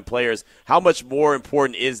big-time players, how much more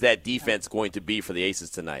important is that defense going to be for the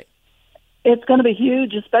Aces tonight? It's going to be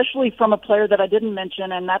huge, especially from a player that I didn't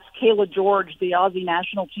mention, and that's Kayla George, the Aussie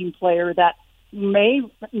national team player that may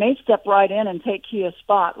step right in and take Kia's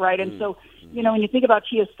spot, right? And so, when you think about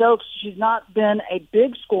Kia Stokes, she's not been a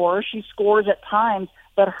big scorer. She scores at times,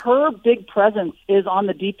 but her big presence is on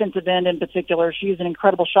the defensive end in particular. She's an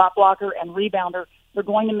incredible shot blocker and rebounder. They're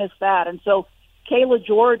going to miss that. And so Kayla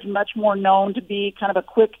George, much more known to be kind of a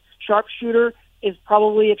quick sharpshooter, is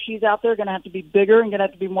probably, if she's out there, going to have to be bigger and going to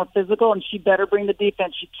have to be more physical, and she better bring the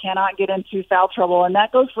defense. She cannot get into foul trouble, and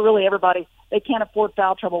that goes for really everybody. They can't afford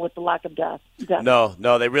foul trouble with the lack of depth.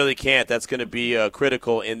 No, they really can't. That's going to be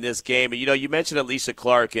critical in this game. And, you mentioned Alicia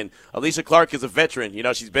Clark, and Alicia Clark is a veteran.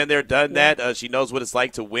 She's been there, done that. She knows what it's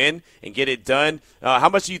like to win and get it done. How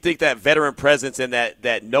much do you think that veteran presence and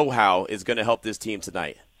that know-how is going to help this team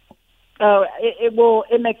tonight? Oh, it will.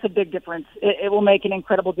 It makes a big difference. It will make an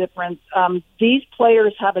incredible difference. These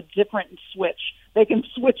players have a different switch. They can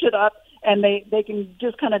switch it up, and they can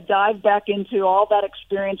just kind of dive back into all that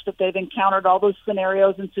experience that they've encountered, all those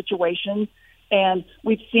scenarios and situations. And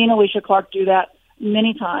we've seen Alicia Clark do that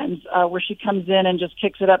many times, where she comes in and just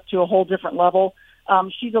kicks it up to a whole different level.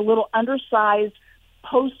 She's a little undersized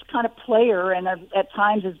post kind of player, and at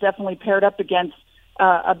times is definitely paired up against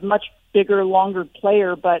a much bigger, longer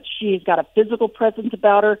player, but she's got a physical presence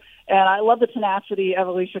about her, and I love the tenacity of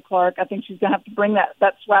Alicia Clark. I think she's going to have to bring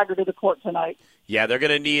that swagger to the court tonight. Yeah, they're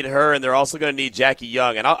going to need her, and they're also going to need Jackie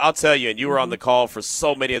Young. And I'll tell you, and you were on the call for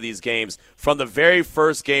so many of these games, from the very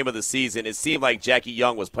first game of the season, it seemed like Jackie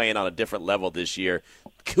Young was playing on a different level this year.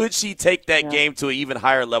 Could she take that game to an even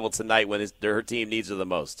higher level tonight when her team needs her the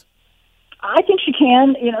most? I think she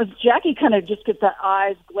can. Jackie kind of just gets that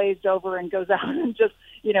eyes glazed over and goes out and just,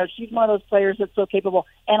 she's one of those players that's so capable.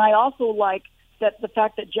 And I also like that the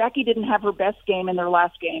fact that Jackie didn't have her best game in their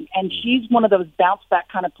last game, and she's one of those bounce-back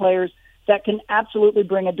kind of players that can absolutely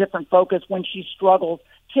bring a different focus when she struggles.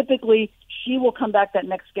 Typically, she will come back that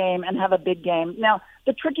next game and have a big game. Now,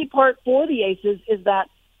 the tricky part for the Aces is that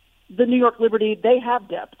the New York Liberty, they have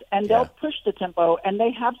depth, and they'll push the tempo, and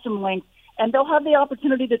they have some length, and they'll have the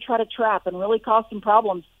opportunity to try to trap and really cause some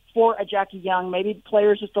problems for a Jackie Young, maybe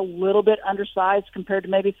players just a little bit undersized compared to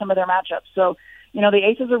maybe some of their matchups. So, the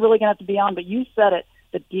Aces are really going to have to be on, but you said it,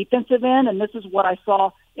 the defensive end, and this is what I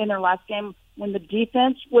saw in their last game. When the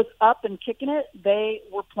defense was up and kicking it, they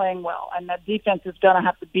were playing well, and that defense is going to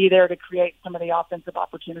have to be there to create some of the offensive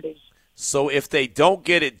opportunities. So if they don't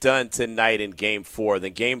get it done tonight in Game 4,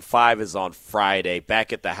 then Game 5 is on Friday,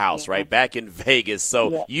 back at the house, right? Back in Vegas.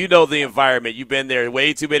 So you know the environment. You've been there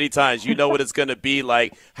way too many times. You know what it's going to be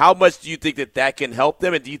like. How much do you think that can help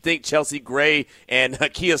them? And do you think Chelsea Gray and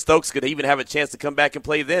Kia Stokes could even have a chance to come back and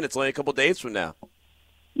play then? It's only a couple days from now.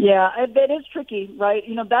 Yeah, it is tricky, right?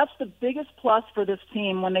 That's the biggest plus for this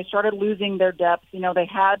team when they started losing their depth. They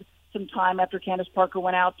had some time after Candace Parker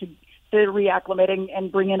went out to reacclimating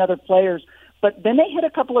and bring in other players. But then they hit a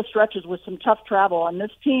couple of stretches with some tough travel, and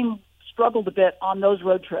this team struggled a bit on those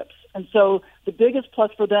road trips. And so the biggest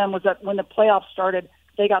plus for them was that when the playoffs started,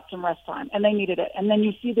 they got some rest time, and they needed it. And then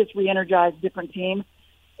you see this re-energized, different team.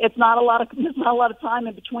 It's not a lot of time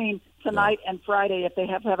in between tonight and Friday if they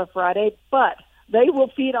have to have a Friday, but they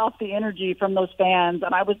will feed off the energy from those fans.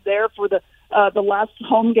 And I was there for the last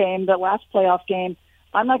home game, the last playoff game.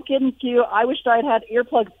 I'm not kidding you. I wished I had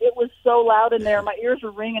earplugs. It was so loud in there. My ears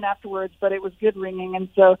were ringing afterwards, but it was good ringing. And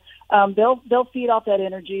so they'll feed off that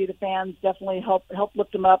energy. The fans definitely help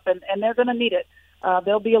lift them up, and they're going to need it.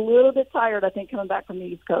 They'll be a little bit tired, I think, coming back from the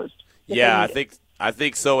East Coast. Yeah, I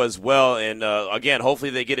think so as well. And, again,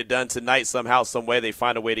 hopefully they get it done tonight somehow, some way. They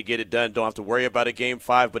find a way to get it done. Don't have to worry about a Game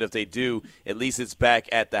 5, but if they do, at least it's back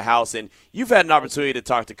at the house. And you've had an opportunity to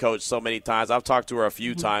talk to Coach so many times. I've talked to her a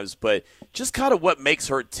few times, but just kind of what makes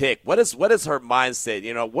her tick. What is her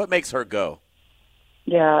mindset? What makes her go?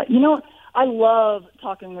 Yeah, I love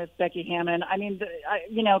talking with Becky Hammon. I mean,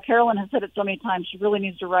 Carolyn has said it so many times. She really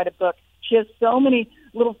needs to write a book. She has so many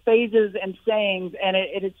little phases and sayings, and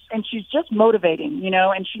and she's just motivating,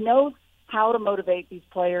 and she knows how to motivate these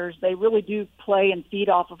players. They really do play and feed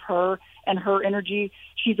off of her and her energy.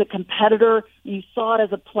 She's a competitor. You saw it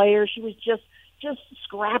as a player. She was just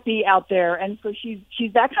scrappy out there, and so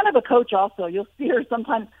she's that kind of a coach. Also, you'll see her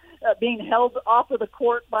sometimes being held off of the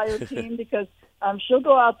court by her team because she'll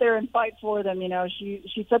go out there and fight for them.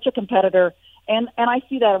 She's such a competitor, and I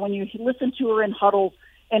see that when you listen to her in huddles.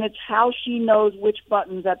 And it's how she knows which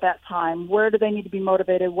buttons at that time. Where do they need to be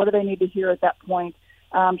motivated? What do they need to hear at that point?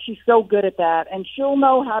 She's so good at that. And she'll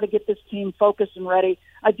know how to get this team focused and ready.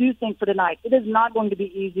 I do think for tonight, it is not going to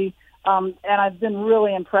be easy. And I've been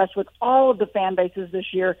really impressed with all of the fan bases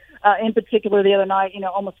this year. In particular, the other night,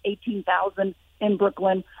 almost 18,000 in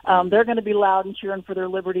Brooklyn. They're going to be loud and cheering for their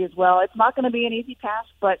liberty as well. It's not going to be an easy task,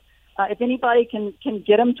 but if anybody can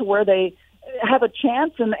get them to where they have a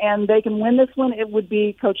chance and they can win this one, it would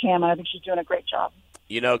be Coach Hammon. I think she's doing a great job.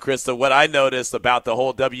 Krista, what I noticed about the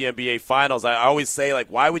whole WNBA finals, I always say,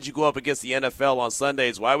 why would you go up against the NFL on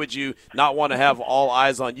Sundays? Why would you not want to have all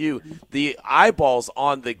eyes on you? The eyeballs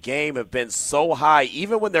on the game have been so high,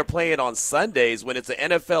 even when they're playing on Sundays, when it's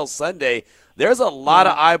an NFL Sunday, there's a lot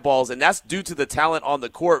of eyeballs, and that's due to the talent on the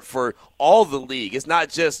court for all the league. It's not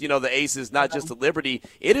just, the Aces, not just the Liberty.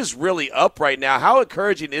 It is really up right now. How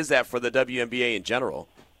encouraging is that for the WNBA in general?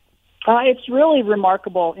 It's really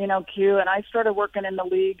remarkable, Q, and I started working in the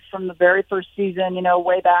league from the very first season,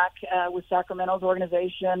 way back with Sacramento's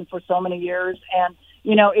organization for so many years, and,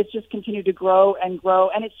 it's just continued to grow, and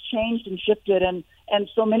it's changed and shifted, and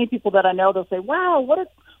so many people that I know, they'll say, wow, what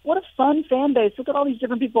a fun fan base. Look at all these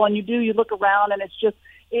different people, and you look around, and it's just,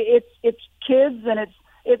 it's kids, and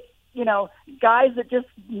it's guys that just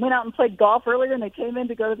went out and played golf earlier, and they came in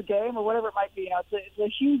to go to the game, or whatever it might be. It's a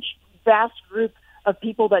huge, vast group of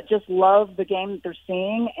people that just love the game that they're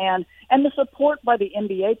seeing, and the support by the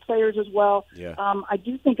NBA players as well. Yeah. I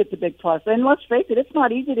do think it's a big plus. And let's face it, it's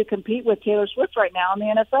not easy to compete with Taylor Swift right now in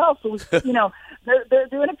the NFL. So, they're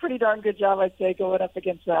doing a pretty darn good job, I'd say, going up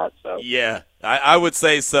against that. So yeah. I would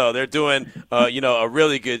say so. They're doing, a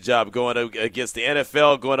really good job going up against the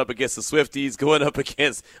NFL, going up against the Swifties, going up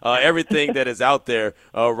against everything that is out there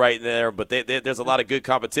right there. But there's a lot of good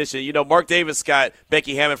competition. Mark Davis got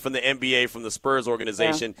Becky Hammon from the NBA, from the Spurs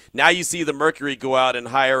organization. Yeah. Now you see the Mercury go out and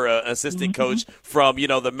hire an assistant coach from,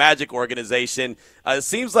 the Magic organization. It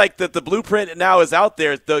seems like that the blueprint now is out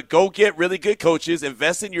there. Go get really good coaches,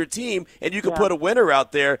 invest in your team, and you can put a winner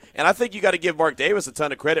out there. And I think you got to give Mark Davis a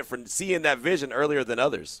ton of credit for seeing that vision earlier than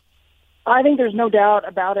others. I think there's no doubt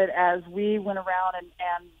about it. As we went around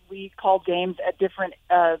and we called games at different,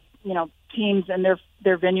 teams and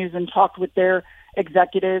their venues and talked with their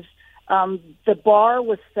executives, the bar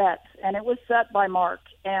was set, and it was set by Mark.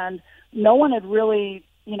 And no one had really,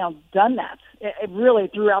 done that. It really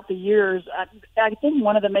throughout the years. I think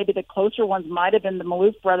one of maybe the closer ones might have been the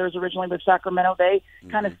Maloof brothers originally with Sacramento. They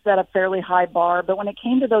kind of set a fairly high bar. But when it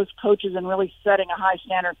came to those coaches and really setting a high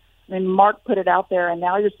standard, Mark put it out there, and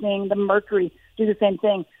now you're seeing the Mercury do the same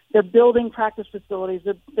thing. They're building practice facilities.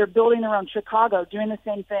 They're building their own. Chicago doing the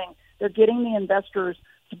same thing. They're getting the investors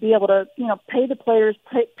to be able to, pay the players,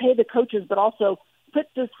 pay the coaches, but also put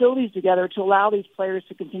facilities together to allow these players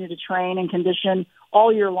to continue to train and condition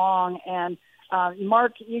all year long. And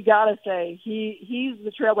Mark, you got to say, he's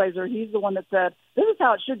the trailblazer. He's the one that said, this is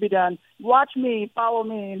how it should be done. Watch me, follow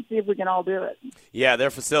me, and see if we can all do it. Yeah,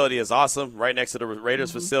 their facility is awesome. Right next to the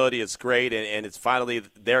Raiders facility. It's great, and it's finally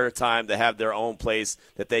their time to have their own place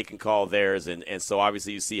that they can call theirs. And so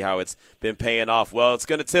obviously you see how it's been paying off. Well, it's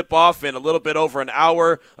going to tip off in a little bit over an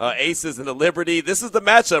hour. Aces and the Liberty. This is the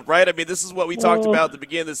matchup, right? This is what we talked about at the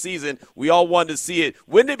beginning of the season. We all wanted to see it.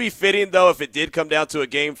 Wouldn't it be fitting, though, if it did come down to a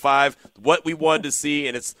Game 5, what we wanted to see,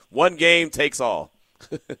 and it's one game takes all?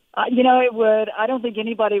 It would. I don't think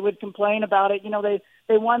anybody would complain about it.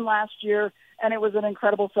 They won last year, and it was an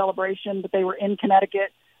incredible celebration, but they were in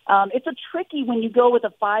Connecticut. It's a tricky when you go with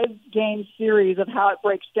a 5-game series of how it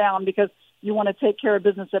breaks down, because you want to take care of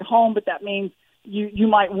business at home, but that means you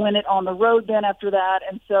might win it on the road then after that.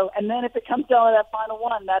 And then if it comes down to that final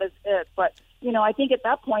one, that is it. But, I think at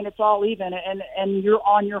that point it's all even, and you're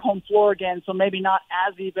on your home floor again, so maybe not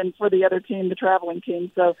as even for the other team, the traveling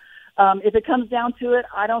team. So if it comes down to it,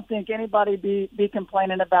 I don't think anybody be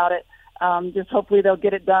complaining about it. just hopefully they'll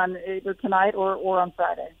get it done either tonight or on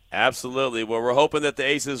Friday. Absolutely. Well, we're hoping that the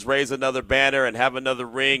Aces raise another banner and have another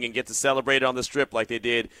ring and get to celebrate on the Strip like they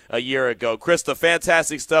did a year ago. Krista,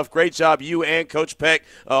 fantastic stuff. Great job, you and Coach Peck,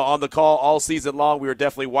 on the call all season long. We were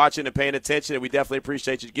definitely watching and paying attention, and we definitely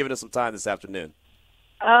appreciate you giving us some time this afternoon.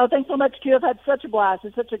 Oh, thanks so much, Q. I've had such a blast.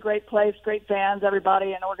 It's such a great place, great fans,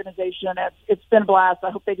 everybody, and organization. It's been a blast.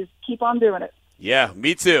 I hope they just keep on doing it. Yeah,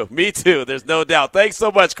 me too. Me too. There's no doubt. Thanks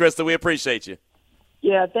so much, Krista. We appreciate you.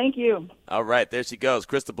 Yeah, thank you. All right, there she goes.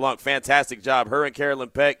 Krista Blunk, fantastic job. Her and Carolyn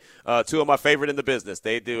Peck, two of my favorite in the business.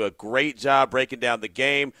 They do a great job breaking down the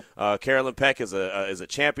game. Carolyn Peck is a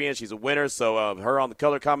champion. She's a winner. So her on the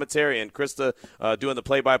color commentary and Krista doing the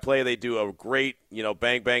play-by-play, they do a great,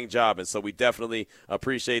 bang job. And so we definitely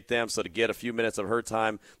appreciate them. So to get a few minutes of her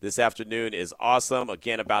time this afternoon is awesome.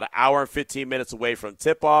 Again, about an hour and 15 minutes away from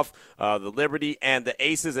tip-off, the Liberty and the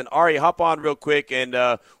Aces. And Ari, hop on real quick, and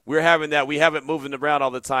we're having that. We have it moving around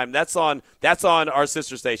all the time. That's on our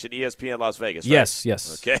sister station, ESPN Las Vegas, right?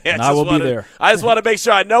 Yes. Okay. And I will be there. I just want to make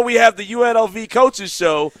sure. I know we have the UNLV Coaches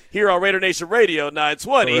Show here on Raider Nation Radio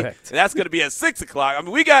 920. Correct. And that's going to be at 6 o'clock. I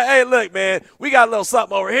mean, we got a little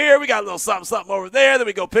something over here. We got a little something over there. Then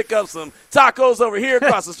we go pick up some tacos over here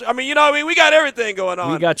across the street. I mean, we got everything going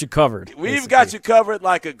on. We got you covered. We've got you covered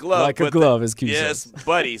like a glove. Like a glove, as Q says. Yes,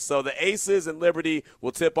 buddy. So the Aces and Liberty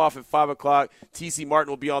will tip off at 5 o'clock. T.C.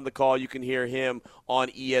 Martin will be on the call. You can hear him on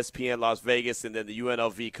ESPN Las Vegas, and then the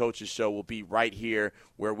UNLV Coaches Show will be right here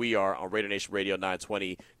where we are on Raider Nation Radio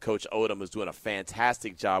 920. Coach Odom is doing a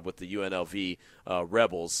fantastic job with the UNLV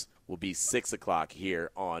Rebels. Will be 6 o'clock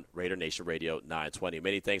here on Raider Nation Radio 920.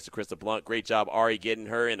 Many thanks to Krista Blunt. Great job, Ari, getting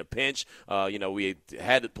her in a pinch. We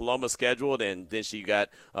had Paloma scheduled, and then she got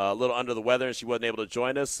a little under the weather, and she wasn't able to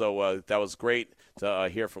join us. So that was great to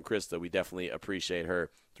hear from Krista. We definitely appreciate her.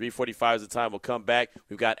 3:45 is the time. We'll come back.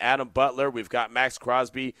 We've got Adam Butler. We've got Max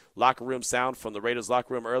Crosby, locker room sound from the Raiders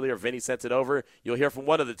locker room earlier. Vinny sent it over. You'll hear from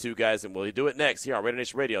one of the two guys, and we'll do it next here on Raider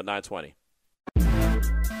Nation Radio 920.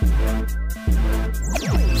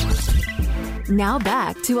 Now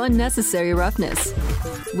back to Unnecessary Roughness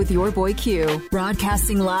with your boy Q,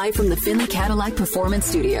 broadcasting live from the Finley Cadillac Performance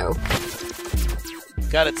Studio.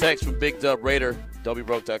 Got a text from Big Dub Raider,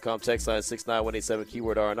 WBroke.com, text line 69187,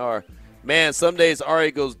 keyword R&R. Man, some days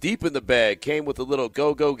Ari goes deep in the bag. Came with a little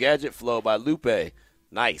Go-Go Gadget Flow by Wnba.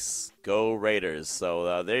 Nice. Go Raiders.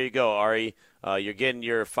 So there you go, Ari. You're getting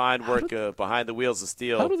your fine work behind the wheels of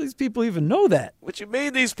steel. How do these people even know that? What you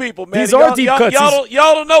mean, these people, man? These are deep cuts.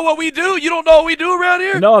 Y'all don't know what we do? You don't know what we do around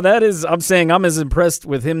here? No, I'm saying I'm as impressed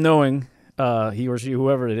with him knowing he or she,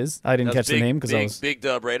 whoever it is. I didn't catch the name because I was Big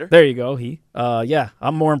Dub Raider. There you go.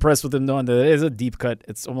 I'm more impressed with him knowing that it is a deep cut.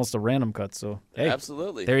 It's almost a random cut. So hey,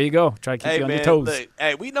 absolutely. There you go. Try to keep you on your toes.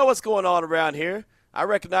 Look, we know what's going on around here. I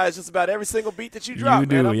recognize just about every single beat that you drop,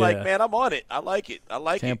 man. I'm like, man, I'm on it. I like it.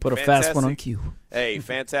 Can't put a fast one on cue. Hey,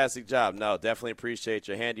 fantastic job. No, definitely appreciate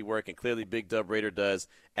your handiwork, and clearly Big Dub Raider does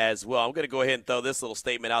as well. I'm going to go ahead and throw this little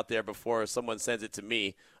statement out there before someone sends it to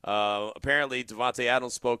me. Apparently, Davante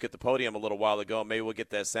Adams spoke at the podium a little while ago. Maybe we'll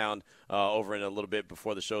get that sound over in a little bit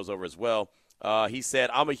before the show's over as well. He said,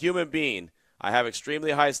 I'm a human being. I have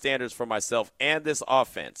extremely high standards for myself and this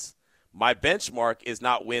offense. My benchmark is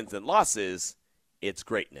not wins and losses. It's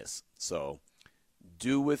greatness. So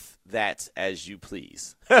do with that as you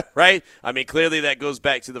please, right? I mean, clearly that goes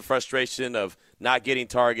back to the frustration of not getting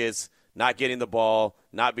targets, not getting the ball,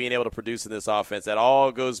 not being able to produce in this offense. That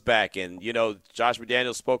all goes back. And, Josh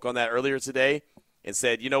McDaniels spoke on that earlier today and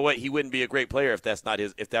said, you know what, he wouldn't be a great player if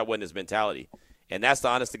that wasn't his mentality. And that's the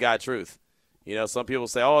honest to God truth. Some people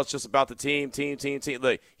say, oh, it's just about the team.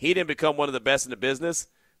 Look, he didn't become one of the best in the business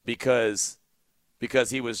because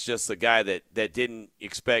he was just a guy that didn't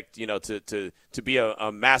expect, to be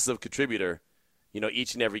a massive contributor,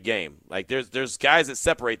 each and every game. Like there's guys that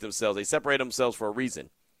separate themselves. They separate themselves for a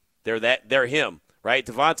reason. They're him, right?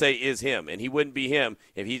 Davante is him, and he wouldn't be him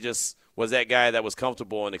if he just was that guy that was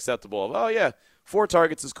comfortable and acceptable of, oh yeah, 4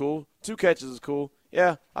 targets is cool, 2 catches is cool.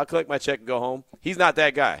 Yeah, I'll collect my check and go home. He's not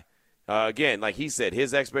that guy. Again, like he said,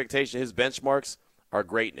 his expectation, his benchmarks are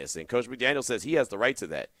greatness. And Coach McDaniel says he has the right to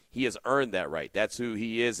that. He has earned that right. That's who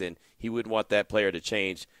he is, and he wouldn't want that player to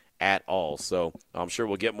change at all. So I'm sure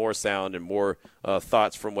we'll get more sound and more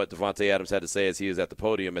thoughts from what Davante Adams had to say as he is at the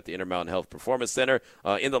podium at the Intermountain Health Performance Center.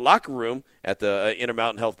 In the locker room at the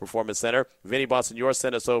Intermountain Health Performance Center, Vinny Bonsignor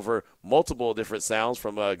sent us over multiple different sounds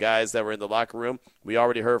from guys that were in the locker room. We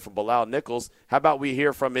already heard from Bilal Nichols. How about we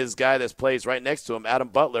hear from his guy that plays right next to him, Adam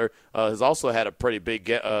Butler, has also had a pretty big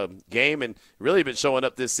game and really been showing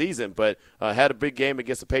up this season, but had a big game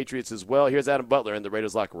against the Patriots as well. Here's Adam Butler in the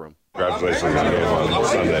Raiders locker room. Congratulations on the game on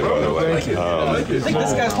Sunday, by the way. I think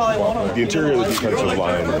this guy's probably one of them. The interior of the defensive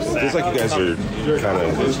line, it feels like you guys are kind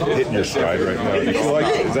of hitting your stride right now. Do you feel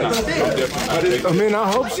like is that? I mean,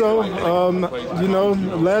 I hope so.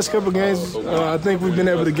 The last couple of games, I think we've been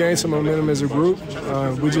able to gain some momentum as a group.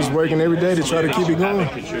 We're just working every day to try to keep it going.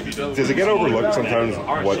 Does it get overlooked sometimes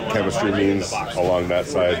what chemistry means along that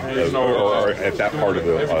side, or at that part of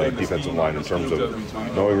the defensive line in terms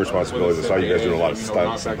of knowing responsibilities? I saw you guys doing a lot of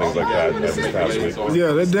stunts and things like that this past week.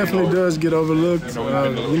 Yeah, that definitely does get overlooked, but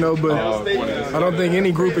I don't think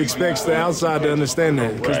any group expects the outside to understand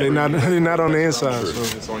that because they're not on the inside.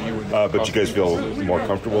 So. But you guys feel more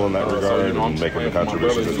comfortable in that regard and making the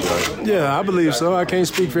contributions? Yeah, I believe so. I can't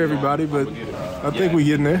speak for everybody, but I think we're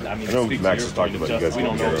getting there. I know Max has talked about you guys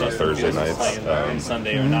getting together on Thursday nights.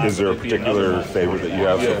 Is there a particular favorite that you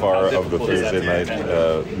have so far of the Thursday night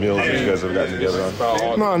meals that you guys have gotten together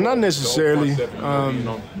on? No, not necessarily.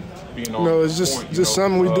 It's just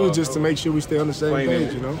something we do just to make sure we stay on the same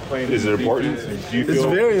page, Is it important? Do you feel it's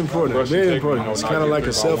very important, very important. It's kind of like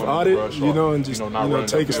a self-audit, and just,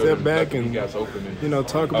 take a step back and,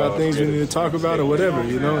 talk about things we need to talk about or whatever,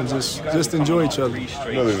 and just enjoy each other.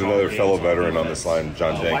 There's another fellow veteran on this line,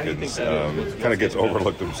 John Jenkins, kind of gets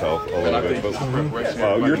overlooked himself a little bit.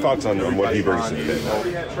 But your thoughts on what he brings to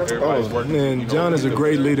the table? Oh, man, John is a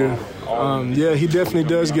great leader. He definitely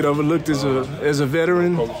does get overlooked as a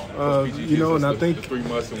veteran, and I think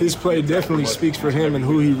his play definitely speaks for him and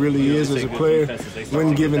who he really is as a player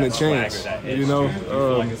when given a chance.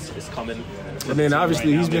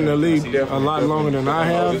 Obviously he's been in the league a lot longer than I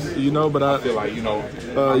have, but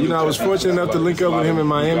I was fortunate enough to link up with him in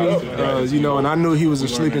Miami, and I knew he was a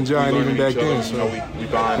sleeping giant even back then. So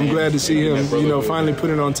I'm glad to see him, finally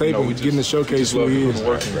putting on tape and getting to showcase who he is.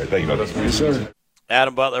 Thank you. Yes, sir.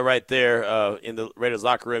 Adam Butler right there in the Raiders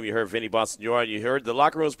locker room. You heard Vinny Bonsignore. You heard the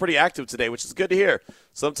locker room was pretty active today, which is good to hear.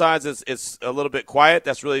 Sometimes it's a little bit quiet.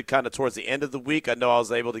 That's really kind of towards the end of the week. I know I was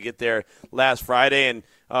able to get there last Friday, and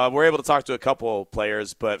we're able to talk to a couple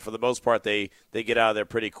players, but for the most part, they get out of there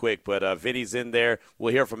pretty quick. But Vinny's in there.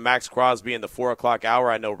 We'll hear from Max Crosby in the 4 o'clock hour.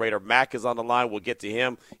 I know Raider Mac is on the line. We'll get to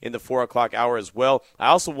him in the 4 o'clock hour as well. I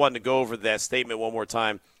also wanted to go over that statement one more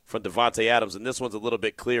time from Davante Adams, and this one's a little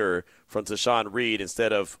bit clearer from Tashawn Reed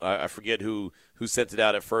instead of I forget who sent it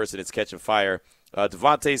out at first, and it's catching fire.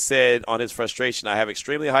 Davante said on his frustration, I have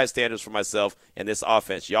extremely high standards for myself and this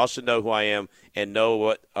offense. Y'all should know who I am and know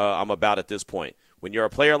what I'm about at this point. When you're a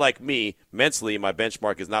player like me, mentally, my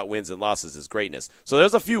benchmark is not wins and losses, it's greatness. So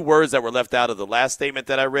there's a few words that were left out of the last statement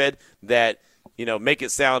that I read that, make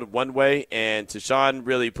it sound one way, and Tashawn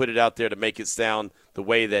really put it out there to make it sound the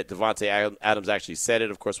way that Davante Adams actually said it.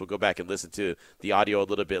 Of course, we'll go back and listen to the audio a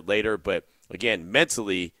little bit later, but again,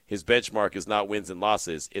 mentally, his benchmark is not wins and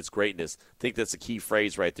losses, it's greatness. I think that's a key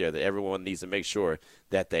phrase right there that everyone needs to make sure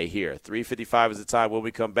that they hear. 3:55 is the time. When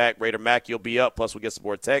we come back, Raider Mac, you'll be up, plus we'll get some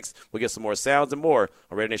more text, we'll get some more sounds and more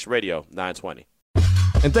on Raider Nation Radio 920.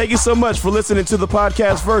 And thank you so much for listening to the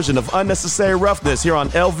podcast version of Unnecessary Roughness here on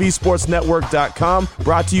LVSportsNetwork.com,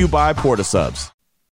 brought to you by Porta Subs.